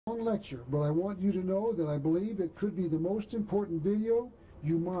long lecture, but I want you to know that I believe it could be the most important video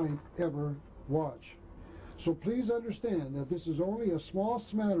you might ever watch. So please understand that this is only a small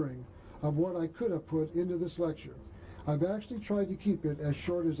smattering of what I could have put into this lecture. I've actually tried to keep it as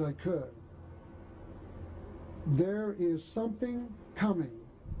short as I could. There is something coming.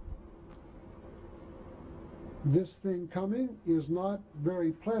 This thing coming is not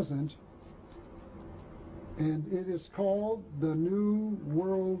very pleasant, and it is called the New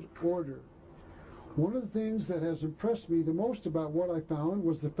World Order. One of the things that has impressed me the most about what I found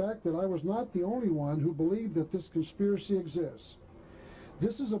was the fact that I was not the only one who believed that this conspiracy exists.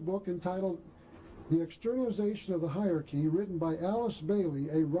 This is a book entitled The Externalization of the Hierarchy, written by Alice Bailey,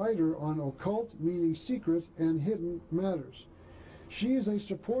 a writer on occult, meaning secret, and hidden matters. She is a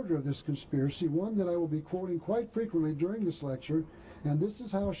supporter of this conspiracy, one that I will be quoting quite frequently during this lecture, and this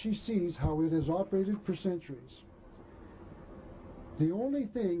is how she sees how it has operated for centuries. The only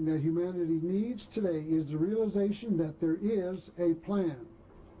thing that humanity needs today is the realization that there is a plan,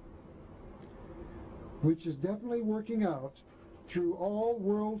 which is definitely working out through all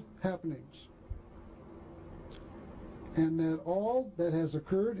world happenings, and that all that has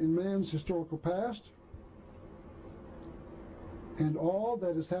occurred in man's historical past and all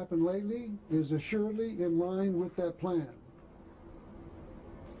that has happened lately is assuredly in line with that plan.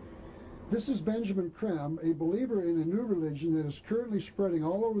 This is Benjamin Creme, a believer in a new religion that is currently spreading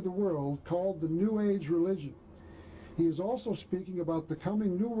all over the world called the New Age religion. He is also speaking about the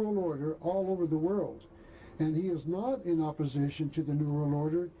coming New World Order all over the world. And he is not in opposition to the New World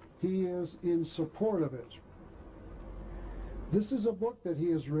Order, he is in support of it. This is a book that he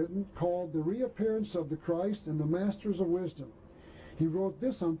has written called The Reappearance of the Christ and the Masters of Wisdom. He wrote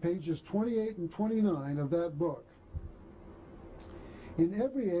this on pages 28 and 29 of that book. In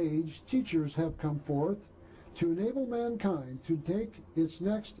every age, teachers have come forth to enable mankind to take its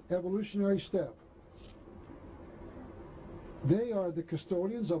next evolutionary step. They are the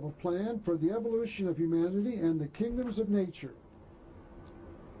custodians of a plan for the evolution of humanity and the kingdoms of nature.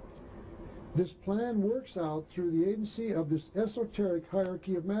 This plan works out through the agency of this esoteric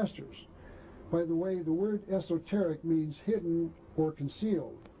hierarchy of masters. By the way, the word esoteric means hidden or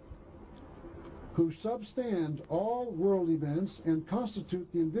concealed, who substand all world events and constitute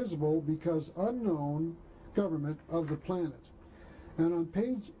the invisible because unknown government of the planet. And on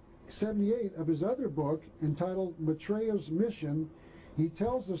page 78 of his other book, entitled Maitreya's Mission, he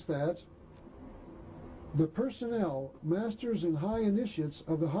tells us that the personnel, masters and high initiates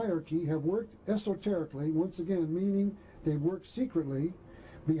of the hierarchy have worked esoterically, once again meaning they've worked secretly,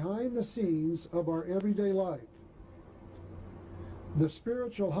 behind the scenes of our everyday life. The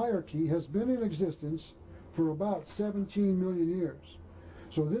spiritual hierarchy has been in existence for about 17 million years.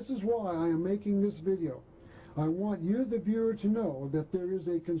 So this is why I am making this video. I want you, the viewer, to know that there is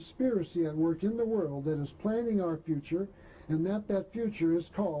a conspiracy at work in the world that is planning our future, and that future is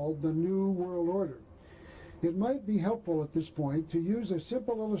called the New World Order. It might be helpful at this point to use a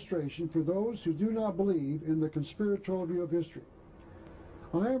simple illustration for those who do not believe in the conspiratorial view of history.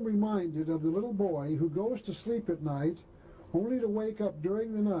 I am reminded of the little boy who goes to sleep at night only to wake up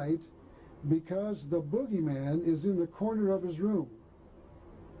during the night because the boogeyman is in the corner of his room.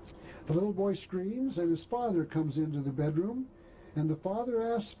 The little boy screams and his father comes into the bedroom, and the father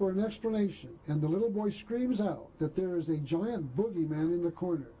asks for an explanation, and the little boy screams out that there is a giant boogeyman in the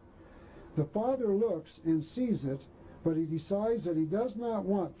corner. The father looks and sees it, but he decides that he does not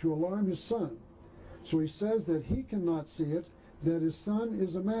want to alarm his son. So he says that he cannot see it, that his son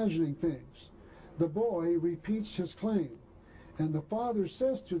is imagining things. The boy repeats his claim. And the father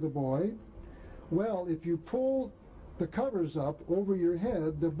says to the boy, well, if you pull the covers up over your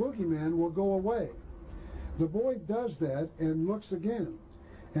head, the boogeyman will go away. The boy does that and looks again.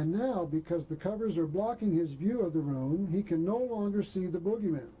 And now, because the covers are blocking his view of the room, he can no longer see the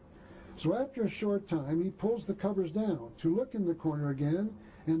boogeyman. So after a short time, he pulls the covers down to look in the corner again,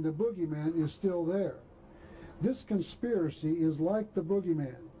 and the boogeyman is still there. This conspiracy is like the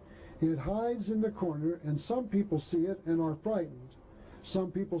boogeyman. It hides in the corner, and some people see it and are frightened.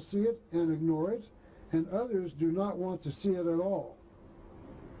 Some people see it and ignore it, and others do not want to see it at all.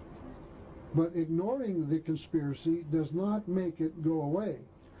 But ignoring the conspiracy does not make it go away.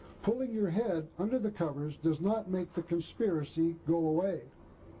 Pulling your head under the covers does not make the conspiracy go away.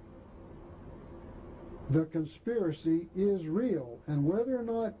 The conspiracy is real, and whether or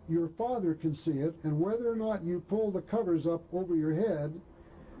not your father can see it, and whether or not you pull the covers up over your head,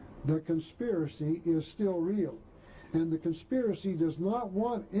 the conspiracy is still real. And the conspiracy does not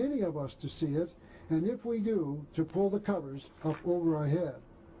want any of us to see it, and if we do, to pull the covers up over our head.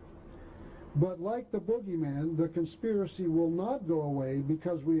 But like the boogeyman, the conspiracy will not go away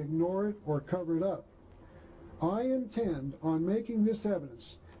because we ignore it or cover it up. I intend on making this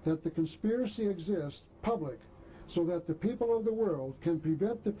evidence that the conspiracy exists public so that the people of the world can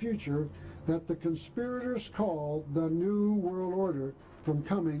prevent the future that the conspirators call the New World Order from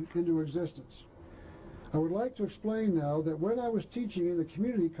coming into existence. I would like to explain now that when I was teaching in a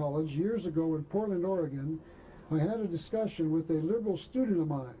community college years ago in Portland, Oregon, I had a discussion with a liberal student of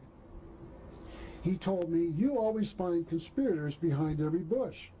mine. He told me, "You always find conspirators behind every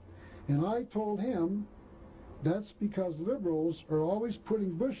bush." And I told him, that's because liberals are always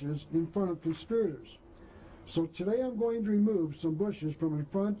putting bushes in front of conspirators. So today I'm going to remove some bushes from in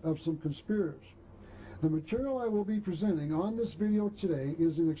front of some conspirators. The material I will be presenting on this video today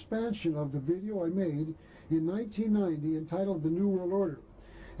is an expansion of the video I made in 1990 entitled The New World Order.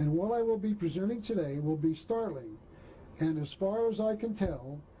 And what I will be presenting today will be startling. And as far as I can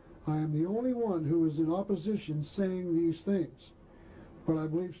tell, I am the only one who is in opposition saying these things. But I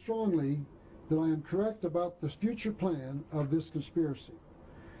believe strongly that I am correct about the future plan of this conspiracy.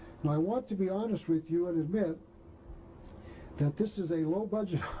 Now I want to be honest with you and admit that this is a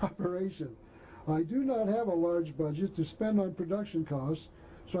low-budget operation. I do not have a large budget to spend on production costs,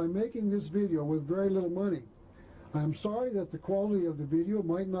 so I'm making this video with very little money. I am sorry that the quality of the video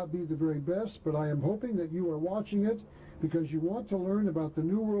might not be the very best, but I am hoping that you are watching it because you want to learn about the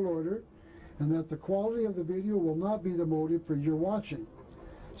New World Order and that the quality of the video will not be the motive for your watching.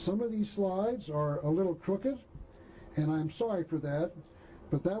 Some of these slides are a little crooked, and I'm sorry for that,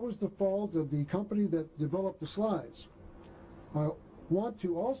 but that was the fault of the company that developed the slides. I want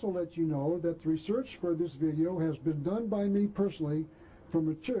to also let you know that the research for this video has been done by me personally from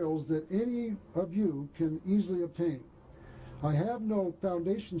materials that any of you can easily obtain. I have no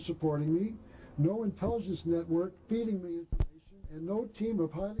foundation supporting me, no intelligence network feeding me information, and no team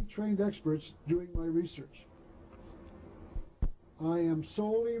of highly trained experts doing my research. I am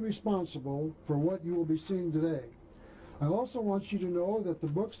solely responsible for what you will be seeing today. I also want you to know that the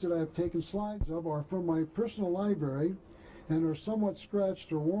books that I have taken slides of are from my personal library and are somewhat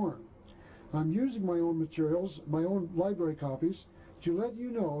scratched or worn. I'm using my own materials, my own library copies, to let you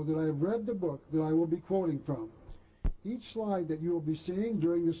know that I have read the book that I will be quoting from. Each slide that you will be seeing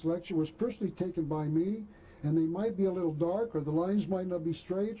during this lecture was personally taken by me, and they might be a little dark, or the lines might not be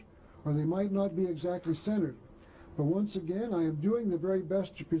straight, or they might not be exactly centered. But once again, I am doing the very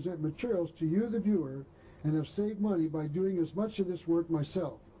best to present materials to you, the viewer, and have saved money by doing as much of this work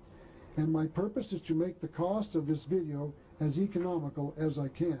myself. And my purpose is to make the cost of this video as economical as I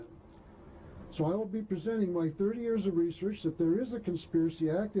can. So I will be presenting my 30 years of research that there is a conspiracy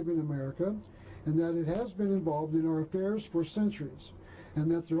active in America, and that it has been involved in our affairs for centuries, and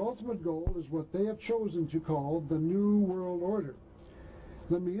that their ultimate goal is what they have chosen to call the New World Order.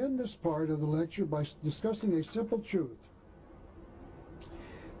 Let me end this part of the lecture by discussing a simple truth.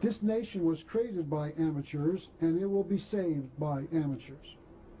 This nation was created by amateurs, and it will be saved by amateurs.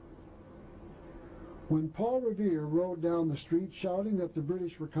 When Paul Revere rode down the street shouting that the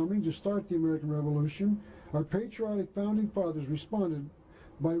British were coming to start the American Revolution, our patriotic founding fathers responded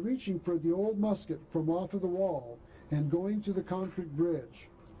by reaching for the old musket from off of the wall and going to the concrete bridge.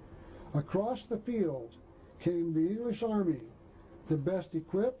 Across the field came the English army, the best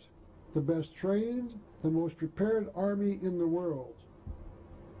equipped, the best trained, the most prepared army in the world.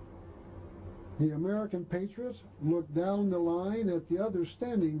 The American patriot looked down the line at the others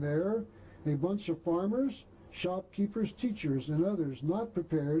standing there, a bunch of farmers, shopkeepers, teachers, and others not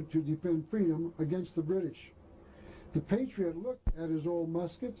prepared to defend freedom against the British. The patriot looked at his old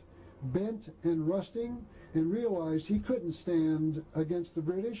musket, bent and rusting, and realized he couldn't stand against the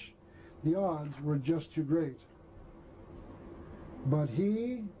British. The odds were just too great. But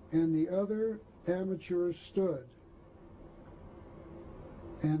he and the other amateurs stood.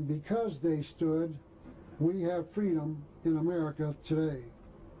 And because they stood, we have freedom in America today.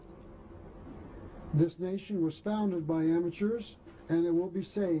 This nation was founded by amateurs, and it will be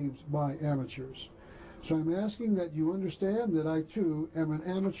saved by amateurs. So I'm asking that you understand that I too am an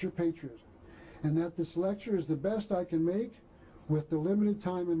amateur patriot, and that this lecture is the best I can make with the limited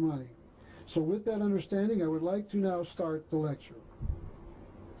time and money. So with that understanding, I would like to now start the lecture.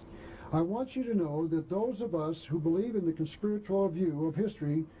 I want you to know that those of us who believe in the conspiratorial view of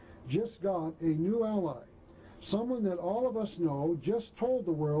history just got a new ally, someone that all of us know just told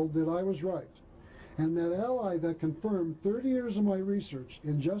the world that I was right. And that ally that confirmed 30 years of my research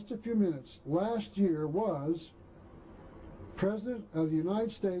in just a few minutes last year was President of the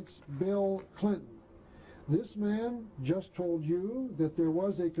United States, Bill Clinton. This man just told you that there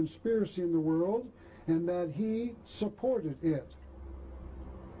was a conspiracy in the world and that he supported it.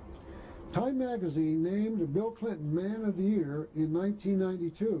 Time magazine named Bill Clinton Man of the Year in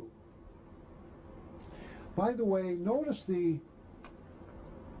 1992. By the way, notice the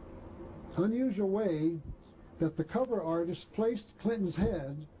unusual way that the cover artist placed Clinton's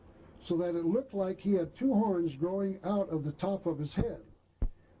head so that it looked like he had two horns growing out of the top of his head.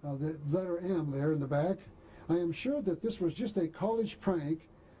 The letter M there in the back. I am sure that this was just a college prank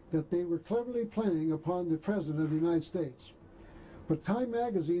that they were cleverly playing upon the President of the United States. But Time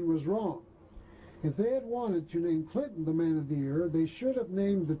magazine was wrong. If they had wanted to name Clinton the Man of the Year, they should have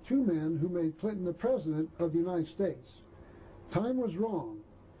named the two men who made Clinton the President of the United States. Time was wrong.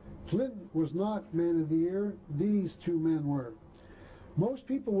 Clinton was not Man of the Year, these two men were. Most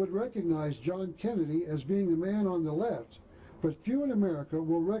people would recognize John Kennedy as being the man on the left, but few in America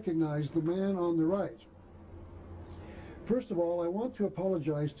will recognize the man on the right. First of all, I want to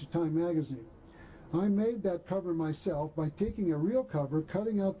apologize to Time magazine. I made that cover myself by taking a real cover,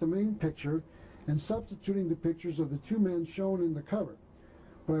 cutting out the main picture, and substituting the pictures of the two men shown in the cover.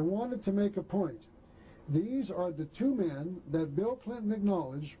 But I wanted to make a point. These are the two men that Bill Clinton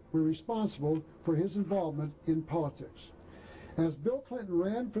acknowledged were responsible for his involvement in politics. As Bill Clinton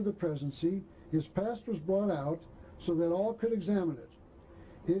ran for the presidency, his past was brought out so that all could examine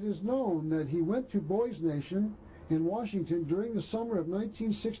it. It is known that he went to Boys Nation in Washington during the summer of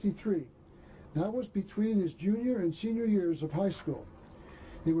 1963. That was between his junior and senior years of high school.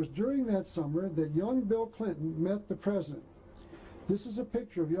 It was during that summer that young Bill Clinton met the president. This is a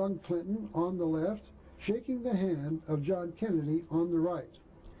picture of young Clinton on the left shaking the hand of John Kennedy on the right.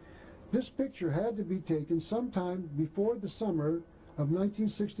 This picture had to be taken sometime before the summer of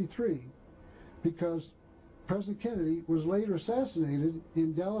 1963 because President Kennedy was later assassinated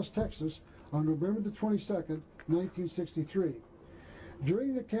in Dallas, Texas on November the 22nd, 1963.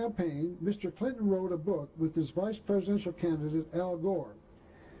 During the campaign, Mr. Clinton wrote a book with his vice presidential candidate Al Gore.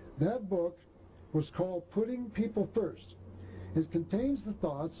 That book was called Putting People First. It contains the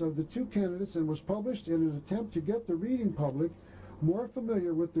thoughts of the two candidates and was published in an attempt to get the reading public more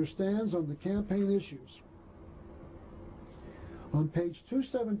familiar with their stands on the campaign issues. On page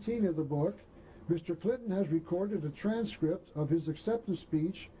 217 of the book, Mr. Clinton has recorded a transcript of his acceptance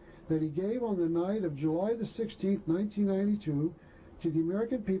speech that he gave on the night of July the 16th, 1992, to the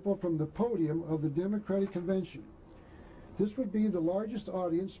American people from the podium of the Democratic Convention. This would be the largest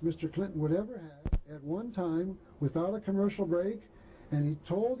audience Mr. Clinton would ever have at one time without a commercial break, and he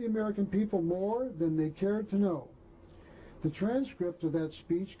told the American people more than they cared to know. The transcript of that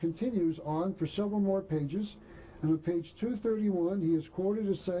speech continues on for several more pages, and on page 231 he is quoted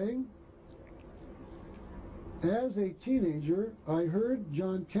as saying, "As a teenager, I heard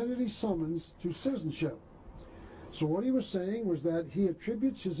John Kennedy's summons to citizenship." So what he was saying was that he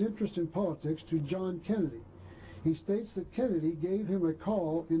attributes his interest in politics to John Kennedy. He states that Kennedy gave him a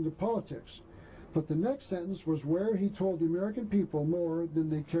call into politics, but the next sentence was where he told the American people more than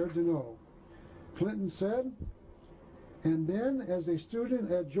they cared to know. Clinton said, "And then as a student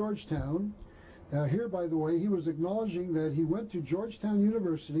at Georgetown," here by the way he was acknowledging that he went to Georgetown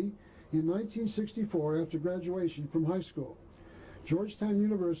University in 1964 after graduation from high school. Georgetown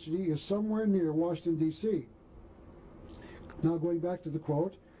University is somewhere near Washington, D.C. Now going back to the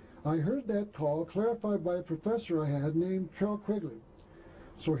quote, "I heard that call clarified by a professor I had named Carroll Quigley."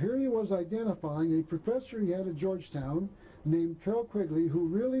 So here he was identifying a professor he had at Georgetown named Carroll Quigley who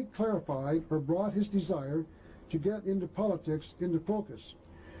really clarified or brought his desire to get into politics into focus.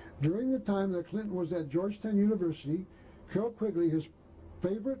 During the time that Clinton was at Georgetown University, Carroll Quigley, his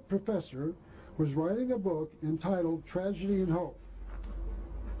favorite professor, was writing a book entitled Tragedy and Hope.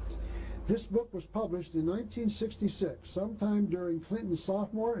 This book was published in 1966, sometime during Clinton's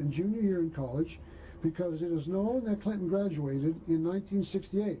sophomore and junior year in college, because it is known that Clinton graduated in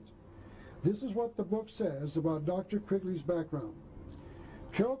 1968. This is what the book says about Dr. Quigley's background.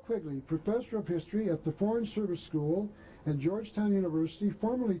 Carroll Quigley, professor of history at the Foreign Service School at Georgetown University,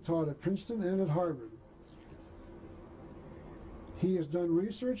 formerly taught at Princeton and at Harvard. He has done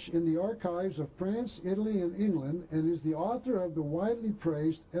research in the archives of France, Italy, and England, and is the author of the widely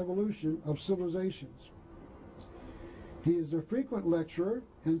praised Evolution of Civilizations. He is a frequent lecturer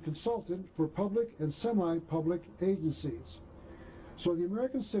and consultant for public and semi-public agencies. So the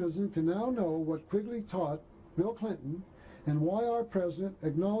American citizen can now know what Quigley taught Bill Clinton and why our president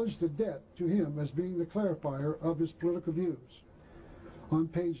acknowledged the debt to him as being the clarifier of his political views. On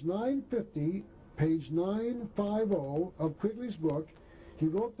page 950, page 950 of Quigley's book, he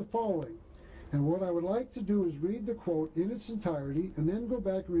wrote the following, and what I would like to do is read the quote in its entirety and then go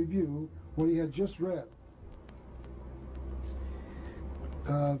back and review what he had just read.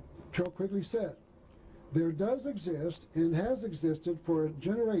 Carroll Quigley said, There does exist and has existed for a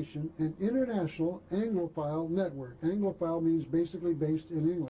generation an international Anglophile network. Anglophile means basically based in England.